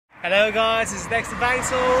Hello guys, this is Next to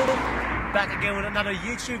Bangsal, back again with another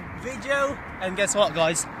YouTube video. And guess what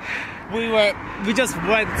guys, we just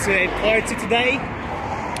went to a party today.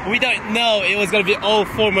 We don't know it was gonna be all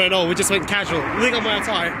formal and all, we just went casual. Look at my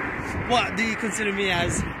attire. What do you consider me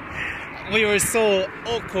as? We were so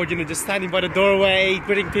awkward, you know, just standing by the doorway,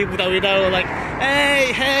 greeting people that we know, like,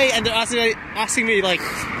 hey, hey, and they're asking me like,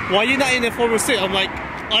 why are you not in a formal suit? I'm like,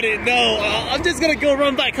 I didn't know. I'm just gonna go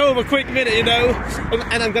run back home a quick minute, you know,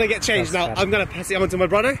 and I'm gonna get changed now. I'm gonna pass it on to my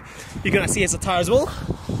brother. You're gonna see his attire as well.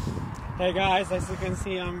 Hey guys, as you can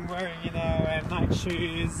see, I'm wearing, you know, Nike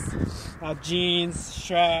shoes, jeans,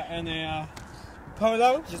 shirt, and a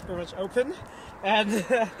polo, just pretty much open. And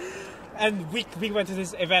and we went to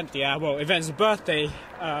this event, yeah. Well, event's birthday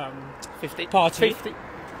 50 party. 50.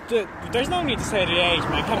 There's no need to say the age,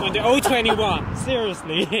 man. Come on, they're 021,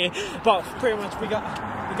 seriously. But pretty much we got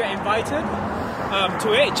invited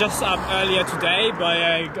to it just earlier today by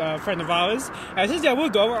a friend of ours. And I said, yeah, we'll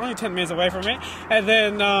go. We're only 10 minutes away from it. And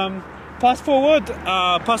then fast forward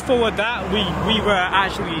that we were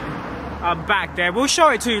actually back there. We'll show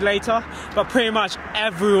it to you later. But pretty much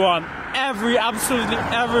absolutely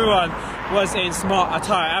everyone was in smart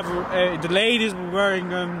attire. The ladies were wearing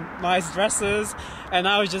nice dresses, and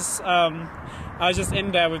I was just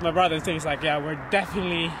in there with my brother and things like, yeah, we're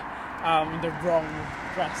definitely in the wrong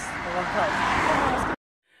dress, the wrong clothes.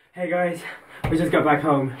 Hey guys, we just got back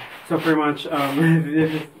home, so pretty much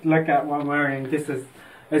look at what I'm wearing. This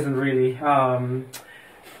isn't really the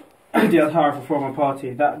attire for formal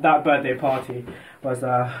party. That birthday party was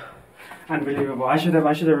unbelievable. I should have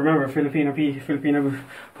remembered Filipino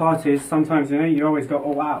parties. Sometimes, you know, you always go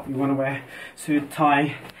all out. You want to wear suit,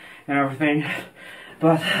 tie, and everything.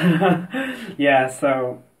 But yeah,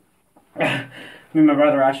 so me and my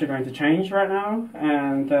brother are actually going to change right now,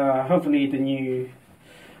 and hopefully the new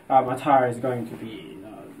attire is going to be,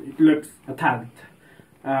 it looks a tad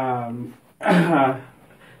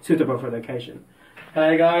suitable for the occasion.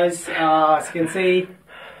 Hey guys, as you can see,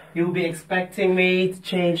 you'll be expecting me to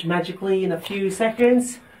change magically in a few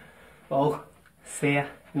seconds. Well, see ya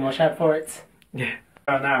and watch out for it. Yeah.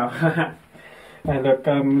 Now I look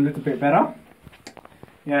a little bit better.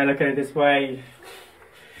 Yeah, look at it this way.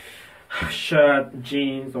 Shirt,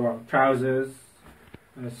 jeans or trousers,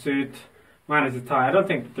 a suit. Mine is a tie. I don't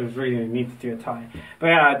think there's really a need to do a tie. But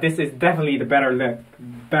yeah, this is definitely the better look.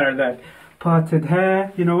 Better look. Parted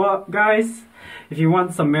hair. You know what, guys? If you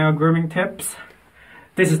want some male grooming tips,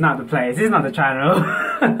 this is not the place, this is not the channel.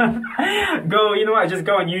 Go, you know what, just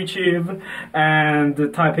go on YouTube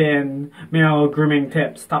and type in male grooming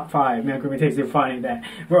tips, top 5 male grooming tips, you'll find it there.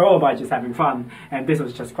 We're all about just having fun, and this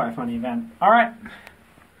was just quite a funny event. Alright?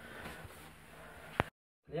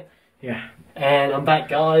 Yeah. And I'm back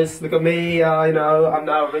guys, look at me, you know, I'm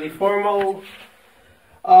now really formal.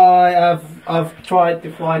 I've tried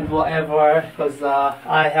to find whatever, because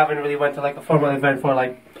I haven't really went to like a formal event for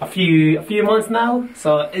like a few months now,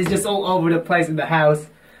 so it's just all over the place in the house.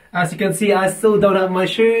 As you can see, I still don't have my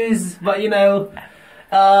shoes, but you know,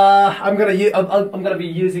 I'm gonna be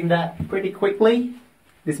using that pretty quickly.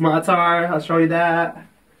 This is my attire. I'll show you that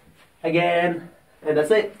again, and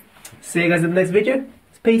that's it. See you guys in the next video.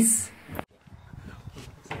 Peace.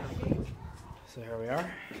 So here we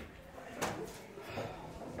are.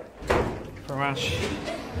 Pretty much.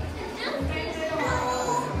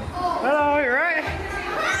 Hello, you right?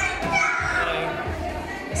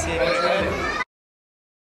 See you guys later.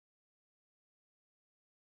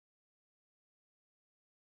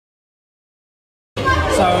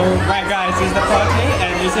 So, right guys, this is the party,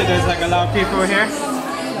 and you see there's like a lot of people here.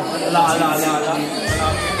 A lot.